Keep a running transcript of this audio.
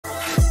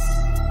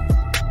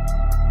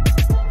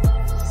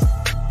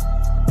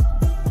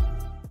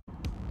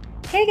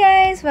Hey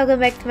guys, welcome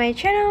back to my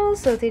channel.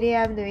 So today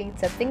I'm doing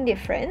something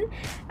different.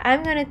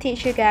 I'm gonna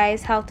teach you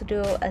guys how to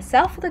do a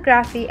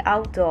self-photography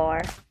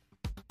outdoor.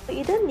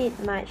 You don't need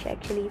much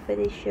actually for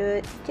this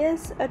shoot,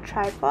 just a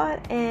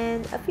tripod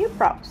and a few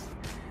props.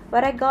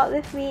 What I got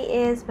with me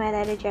is my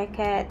leather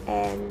jacket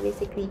and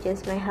basically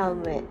just my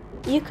helmet.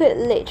 You could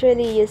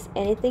literally use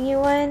anything you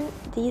want.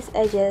 These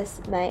are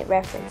just my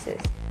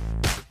references.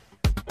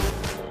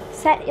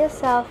 Set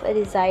yourself a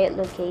desired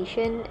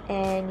location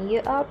and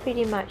you are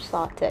pretty much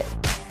sorted.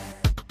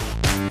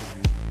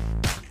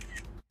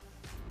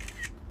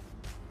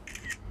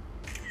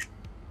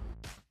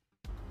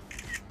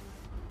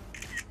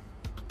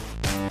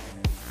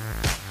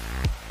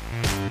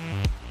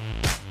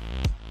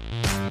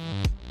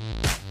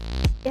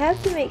 You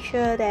have to make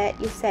sure that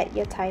you set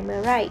your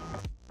timer right.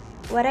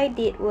 What I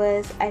did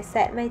was I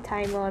set my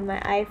timer on my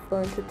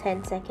iPhone to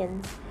 10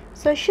 seconds.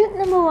 So shoot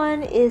number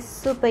 1 is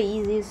super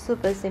easy,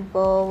 super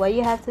simple. What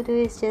you have to do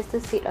is just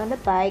to sit on the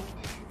bike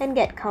and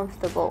get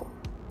comfortable.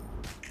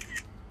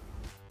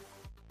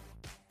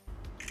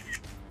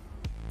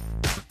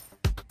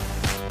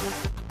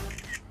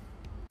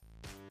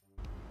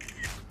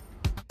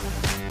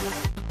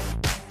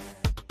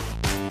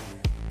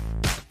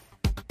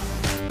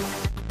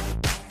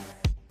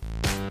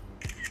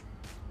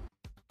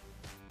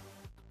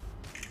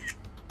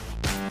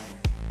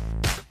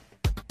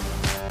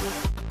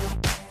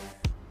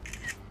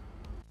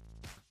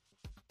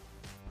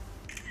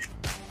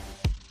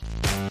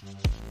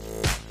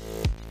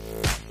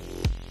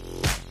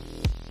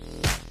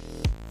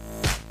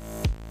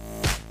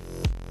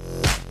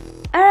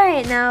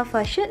 Alright, now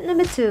for shoot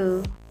number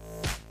 2.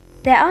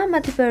 There are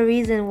multiple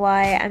reasons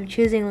why I'm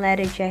choosing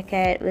leather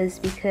jacket was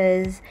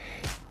because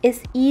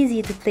it's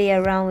easy to play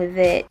around with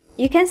it.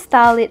 You can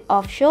style it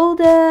off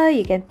shoulder,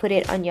 you can put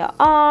it on your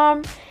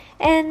arm,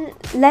 and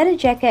leather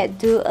jacket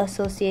do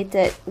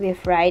associated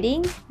with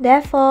riding.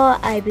 Therefore,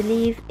 I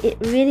believe it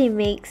really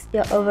makes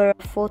your overall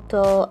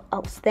photo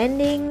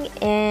outstanding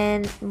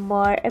and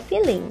more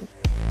appealing.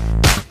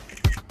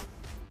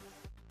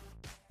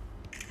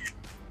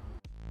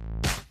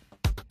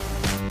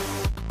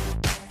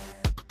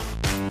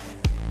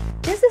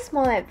 Just a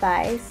small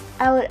advice,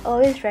 I would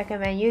always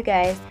recommend you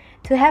guys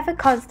to have a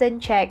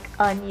constant check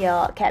on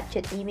your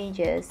captured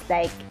images,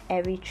 like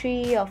every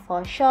 3 or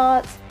 4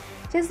 shots,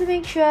 just to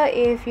make sure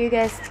if you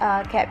guys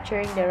are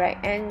capturing the right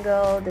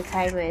angle, the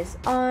timer is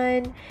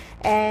on,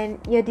 and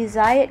your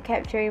desired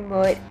capturing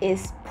mode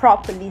is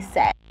properly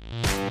set.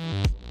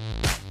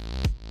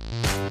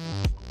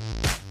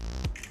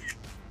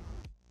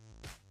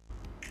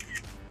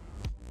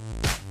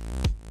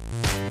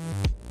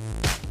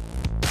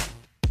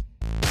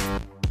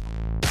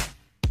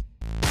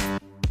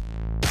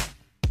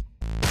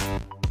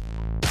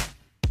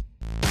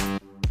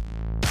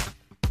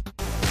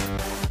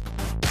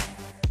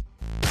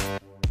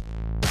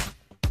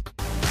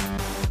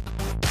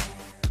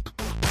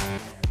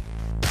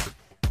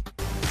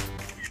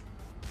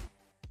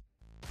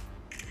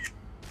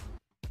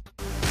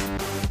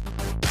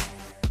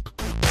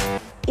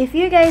 If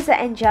you guys are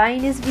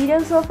enjoying this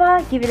video so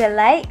far, give it a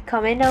like,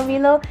 comment down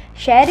below,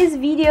 share this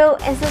video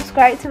and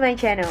subscribe to my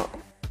channel.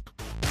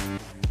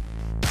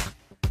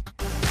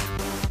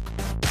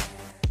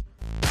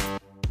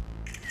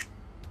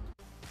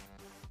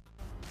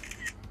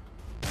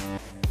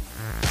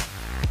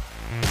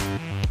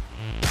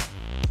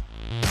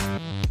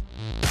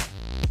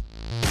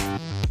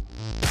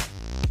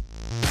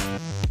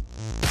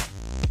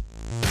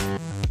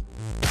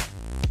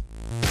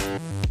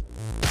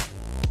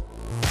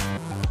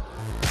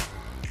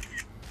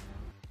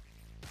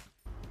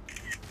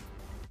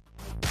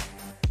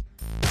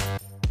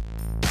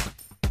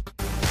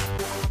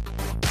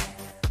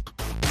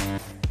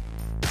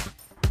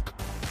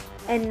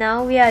 And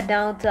now we are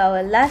down to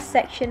our last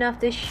section of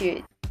the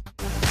shoot.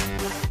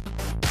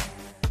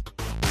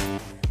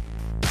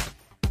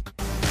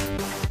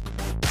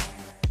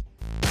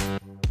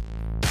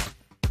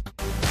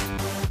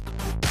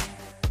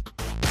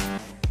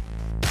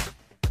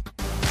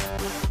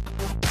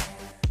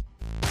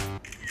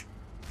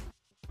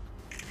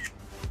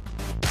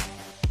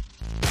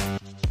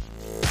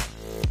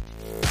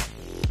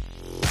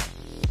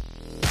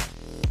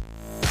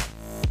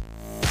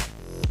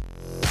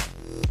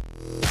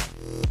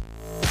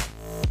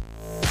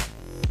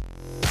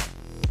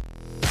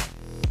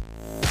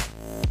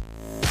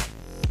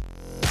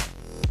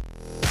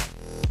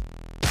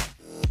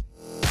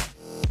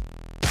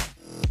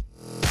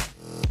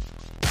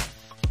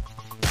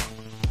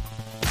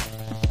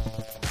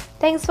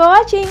 Thanks for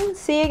watching.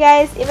 See you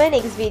guys in my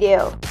next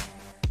video.